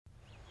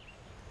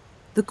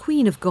The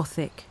Queen of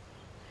Gothic,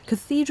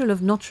 Cathedral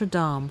of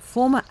Notre-Dame,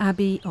 former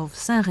Abbey of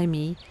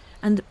Saint-Rémi,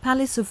 and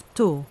Palace of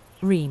Thau,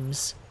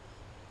 Reims.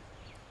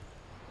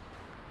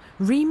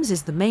 Reims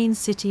is the main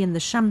city in the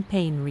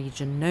Champagne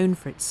region, known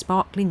for its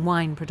sparkling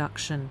wine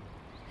production.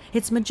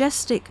 Its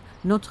majestic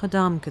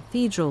Notre-Dame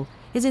Cathedral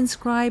is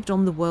inscribed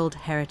on the World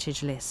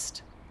Heritage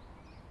List.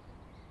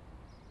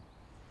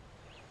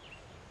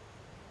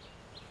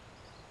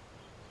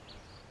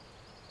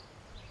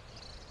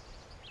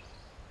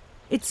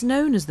 It's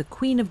known as the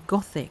Queen of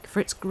Gothic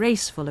for its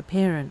graceful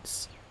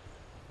appearance.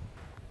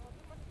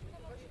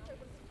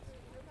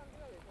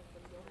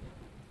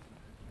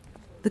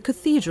 The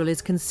cathedral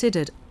is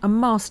considered a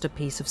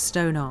masterpiece of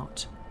stone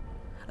art.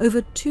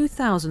 Over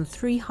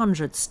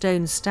 2,300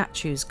 stone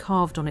statues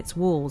carved on its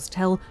walls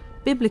tell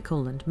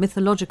biblical and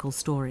mythological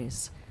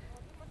stories.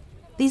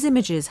 These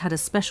images had a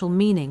special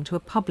meaning to a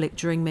public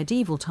during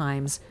medieval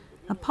times,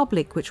 a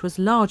public which was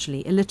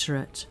largely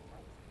illiterate.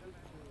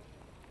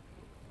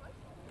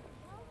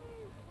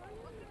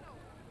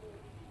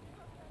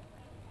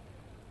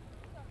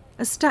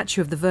 A statue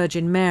of the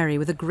Virgin Mary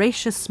with a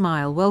gracious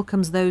smile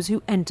welcomes those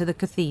who enter the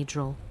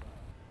cathedral.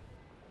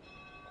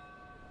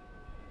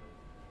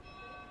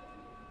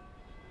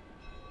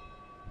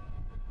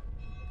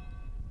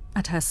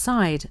 At her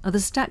side are the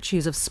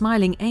statues of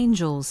smiling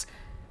angels.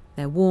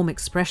 Their warm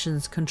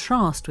expressions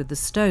contrast with the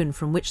stone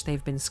from which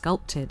they've been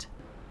sculpted.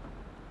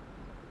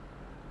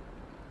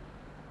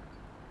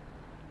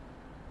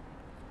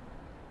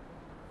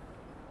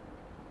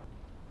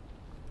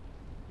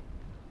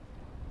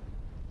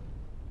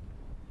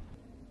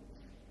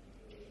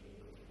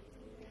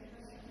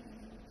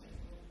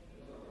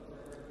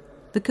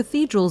 The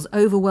cathedral's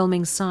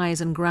overwhelming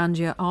size and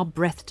grandeur are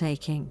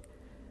breathtaking.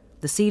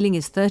 The ceiling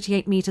is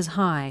 38 metres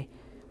high,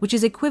 which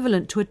is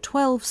equivalent to a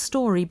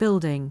 12-storey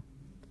building.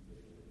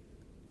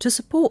 To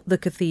support the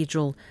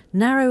cathedral,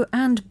 narrow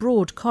and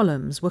broad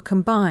columns were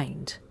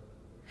combined.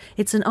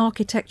 It's an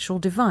architectural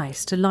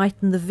device to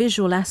lighten the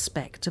visual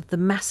aspect of the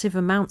massive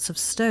amounts of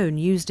stone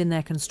used in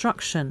their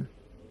construction.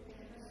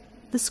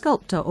 The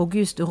sculptor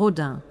Auguste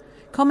Rodin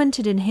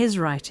commented in his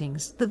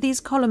writings that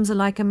these columns are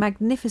like a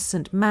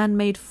magnificent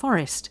man-made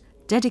forest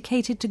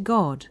dedicated to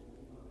God.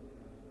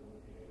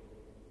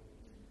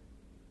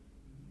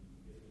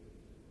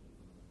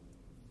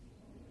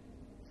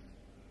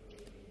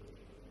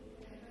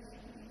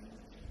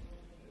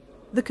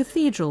 The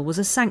cathedral was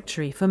a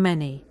sanctuary for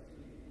many.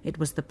 It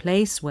was the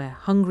place where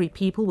hungry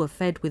people were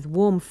fed with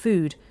warm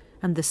food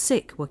and the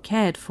sick were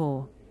cared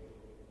for.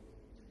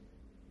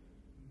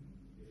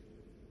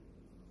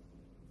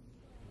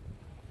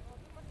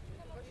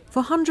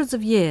 For hundreds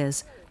of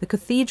years, the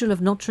Cathedral of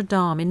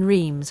Notre-Dame in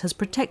Reims has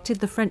protected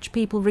the French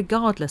people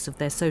regardless of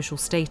their social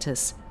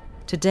status.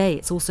 Today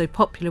it's also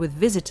popular with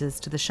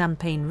visitors to the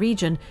Champagne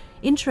region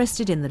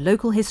interested in the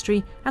local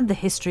history and the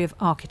history of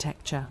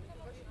architecture.